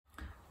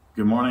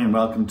Good morning and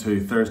welcome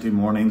to Thursday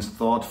morning's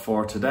thought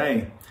for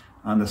today.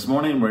 And this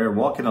morning we're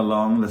walking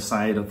along the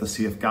side of the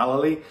Sea of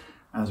Galilee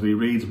as we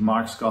read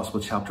Mark's Gospel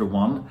chapter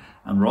 1,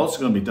 and we're also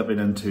going to be dipping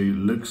into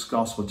Luke's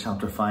Gospel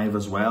chapter 5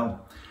 as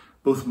well.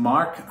 Both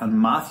Mark and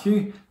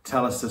Matthew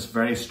tell us this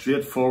very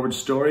straightforward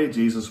story.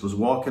 Jesus was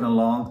walking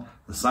along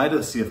the side of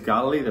the Sea of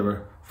Galilee. There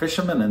were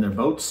fishermen in their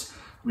boats.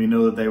 We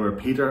know that they were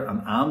Peter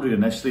and Andrew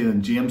initially,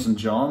 and James and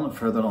John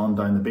further on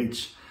down the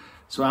beach.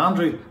 So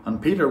Andrew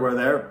and Peter were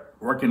there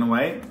working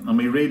away, and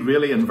we read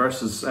really in verse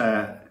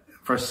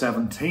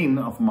 17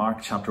 of Mark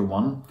chapter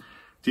 1.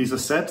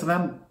 Jesus said to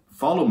them,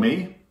 "Follow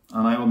me,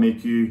 and I will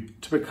make you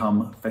to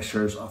become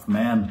fishers of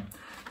men."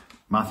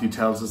 Matthew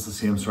tells us the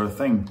same sort of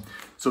thing.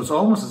 So it's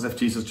almost as if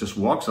Jesus just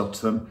walks up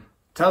to them,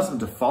 tells them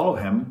to follow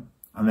him,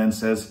 and then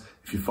says,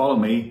 "If you follow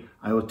me,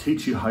 I will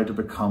teach you how to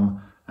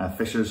become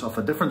fishers of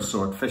a different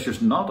sort."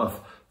 Fishers not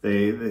of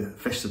the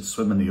fish that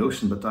swim in the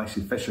ocean, but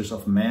actually fishers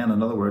of men.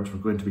 In other words, we're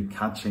going to be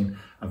catching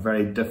a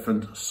very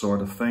different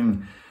sort of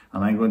thing.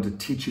 And I'm going to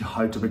teach you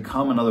how to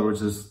become. In other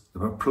words, is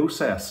a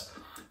process.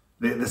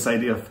 This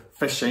idea of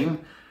fishing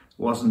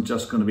wasn't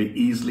just going to be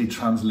easily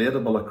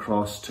translatable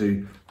across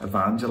to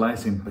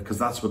evangelizing, because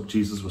that's what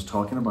Jesus was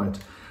talking about.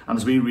 And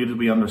as we read it,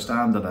 we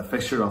understand that a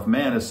fisher of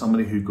men is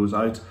somebody who goes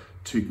out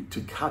to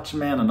catch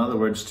men. In other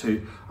words,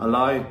 to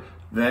allow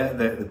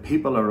the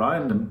people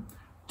around him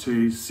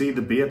to see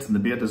the bait, and the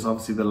bait is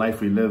obviously the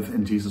life we live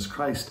in Jesus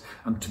Christ,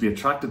 and to be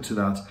attracted to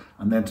that,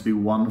 and then to be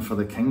won for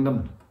the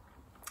kingdom.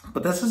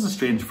 But this is a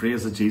strange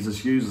phrase that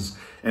Jesus uses.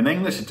 In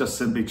English, it just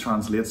simply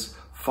translates,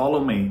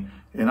 "follow me."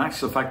 In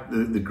actual fact,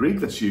 the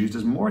Greek that's used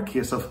is more a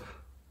case of,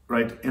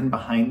 right, in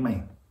behind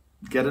me.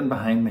 Get in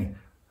behind me.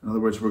 In other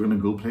words, we're going to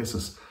go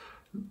places.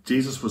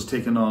 Jesus was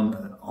taking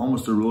on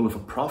almost the role of a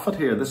prophet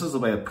here. This is the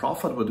way a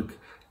prophet would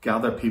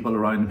gather people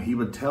around him. He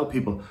would tell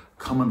people,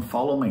 "Come and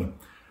follow me."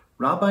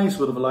 Rabbis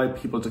would have allowed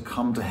people to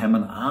come to him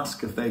and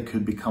ask if they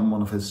could become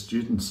one of his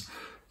students.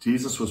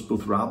 Jesus was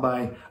both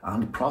rabbi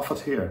and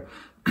prophet here.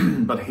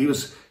 But he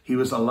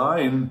was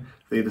allowing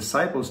the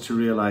disciples to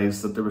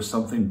realize that there was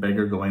something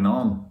bigger going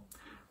on.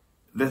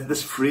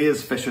 This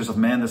phrase, fishers of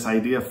men, this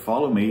idea of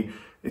follow me,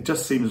 it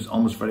just seems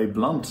almost very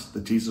blunt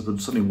that Jesus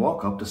would suddenly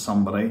walk up to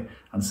somebody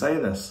and say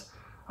this.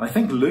 And I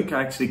think Luke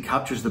actually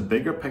captures the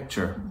bigger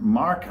picture.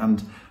 Mark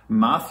and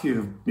Matthew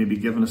have maybe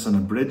given us an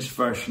abridged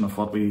version of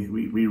what we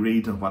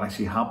read of what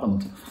actually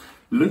happened.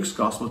 Luke's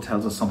gospel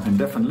tells us something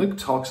different. Luke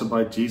talks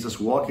about Jesus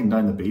walking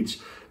down the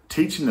beach,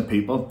 teaching the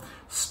people,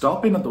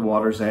 stopping at the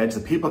water's edge, the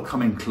people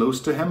coming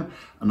close to him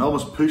and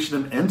almost pushing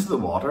him into the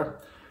water.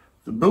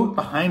 The boat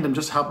behind him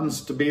just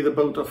happens to be the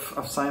boat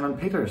of Simon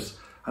Peter's.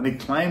 And he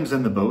climbs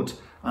in the boat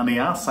and he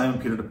asks Simon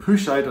Peter to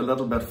push out a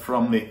little bit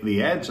from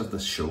the edge of the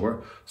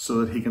shore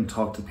so that he can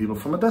talk to people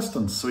from a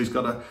distance. So he's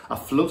got a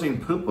floating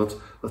pulpit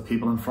with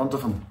people in front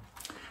of him.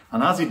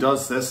 And as he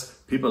does this,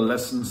 people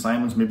listen.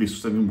 Simon's maybe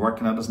sitting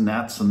working at his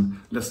nets and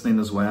listening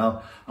as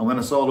well. And when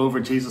it's all over,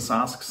 Jesus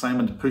asks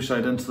Simon to push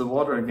out into the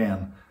water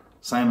again.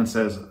 Simon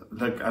says,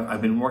 "Look,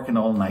 I've been working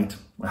all night.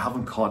 I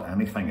haven't caught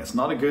anything. It's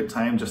not a good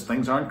time. Just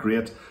things aren't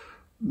great.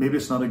 Maybe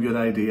it's not a good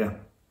idea."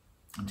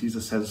 And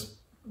Jesus says,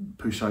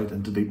 "Push out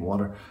into deep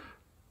water."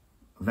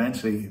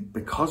 Eventually,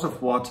 because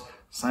of what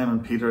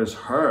Simon Peter has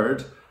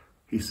heard,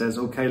 he says,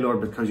 "Okay,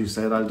 Lord, because you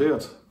said, I'll do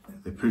it."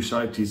 They push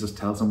out. Jesus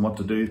tells them what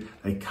to do.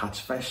 They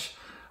catch fish.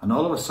 And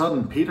all of a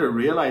sudden, Peter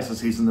realizes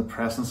he's in the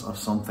presence of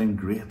something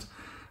great.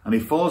 And he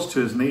falls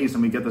to his knees,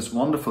 and we get this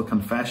wonderful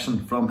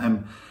confession from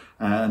him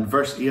in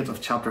verse 8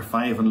 of chapter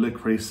 5 in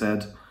Luke, where he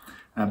said,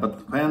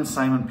 "But when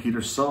Simon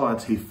Peter saw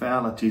it, he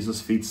fell at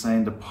Jesus' feet,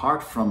 saying,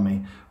 'Depart from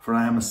me, for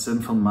I am a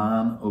sinful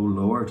man, O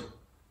Lord.'"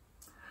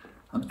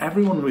 And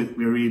everyone we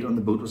read on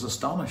the boat was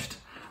astonished.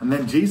 And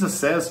then Jesus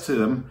says to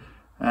them,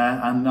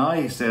 and now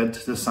he said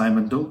to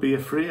Simon, "Don't be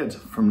afraid.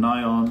 From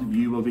now on,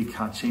 you will be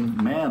catching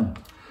men."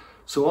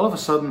 So all of a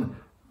sudden,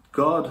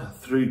 God,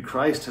 through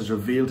Christ, has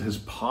revealed his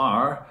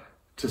power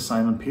to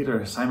Simon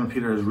Peter. Simon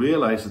Peter has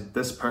realized that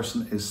this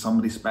person is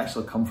somebody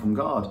special, come from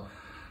God.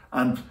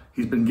 And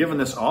he's been given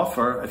this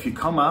offer: if you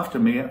come after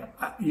me,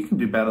 you can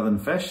do better than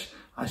fish.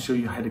 I'll show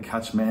you how to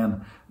catch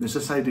men. There's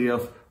this idea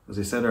of, as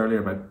I said earlier,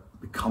 about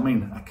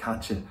becoming a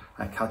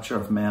catcher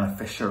of men, a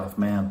fisher of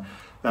men,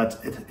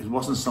 that it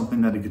wasn't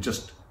something that he could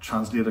just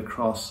translate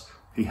across.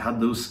 He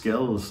had those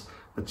skills,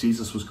 but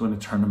Jesus was going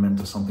to turn him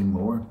into something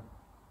more.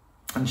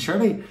 And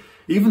surely,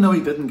 even though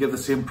he didn't give the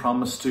same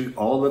promise to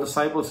all the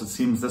disciples, it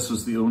seems this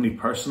was the only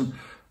person,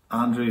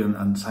 Andrew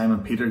and Simon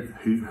Peter,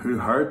 who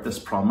heard this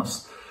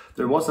promise.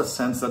 There was a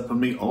sense that when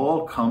we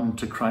all come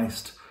to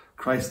Christ,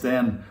 Christ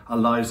then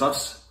allows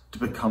us to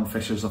become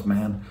fishers of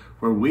men,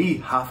 where we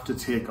have to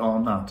take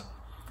on that.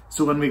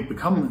 So when we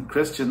become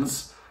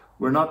Christians,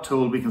 we're not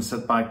told we can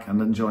sit back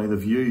and enjoy the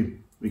view.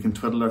 We can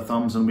twiddle our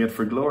thumbs and wait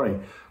for glory,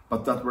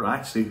 but that we're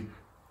actually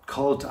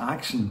called to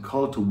action,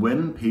 called to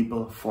win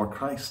people for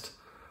Christ.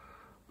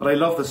 But I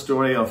love the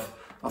story of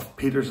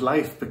Peter's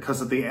life,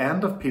 because at the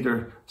end of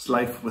Peter's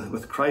life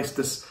with Christ,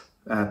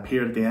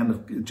 appeared at the end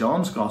of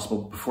John's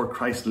Gospel before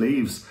Christ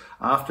leaves,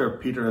 after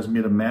Peter has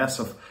made a mess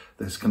of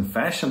this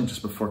confession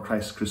just before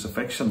Christ's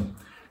crucifixion.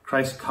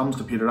 Christ comes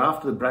to Peter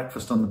after the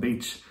breakfast on the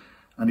beach,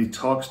 and he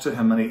talks to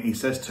him, and he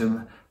says to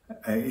him,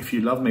 if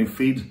you love me,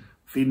 feed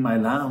my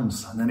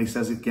lambs. And then he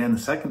says again the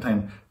second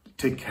time,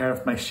 take care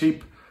of my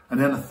sheep. And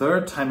then a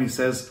third time he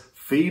says,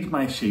 feed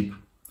my sheep.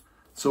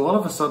 So all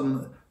of a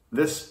sudden,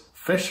 this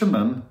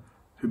fisherman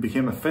who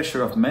became a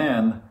fisher of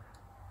men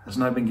has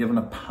now been given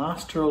a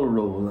pastoral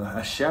role,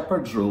 a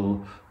shepherd's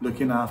role,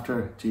 looking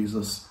after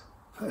Jesus,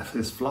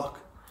 his flock.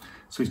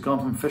 So he's gone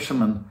from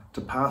fisherman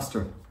to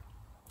pastor.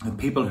 And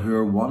people who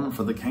are won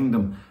for the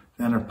kingdom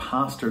then are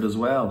pastored as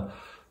well.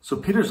 So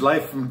Peter's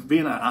life, from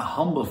being a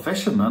humble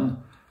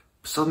fisherman,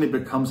 suddenly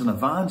becomes an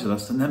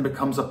evangelist, and then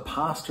becomes a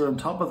pastor on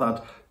top of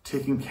that,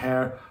 taking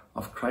care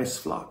of Christ's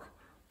flock.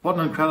 What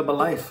an incredible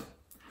life.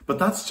 But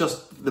that's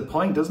just the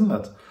point, isn't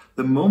it?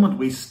 The moment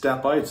we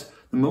step out,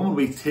 the moment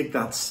we take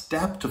that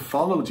step to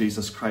follow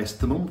Jesus Christ,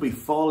 the moment we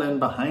fall in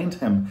behind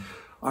him,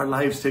 our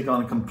lives take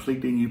on a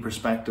completely new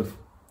perspective.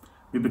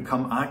 We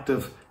become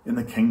active in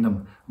the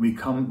kingdom. We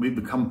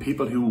become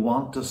people who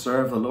want to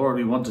serve the Lord.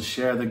 We want to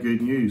share the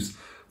good news.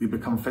 We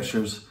become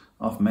fishers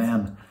of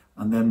men.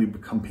 And then we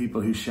become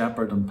people who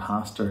shepherd and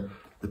pastor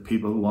the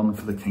people won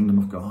for the kingdom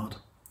of God.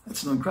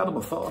 It's an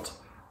incredible thought.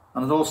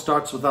 And it all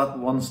starts with that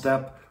one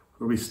step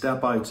where we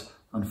step out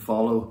and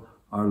follow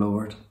our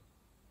Lord.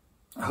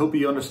 I hope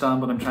you understand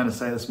what I'm trying to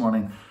say this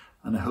morning,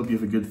 and I hope you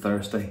have a good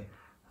Thursday.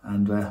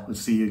 And we'll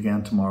see you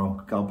again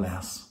tomorrow. God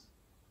bless.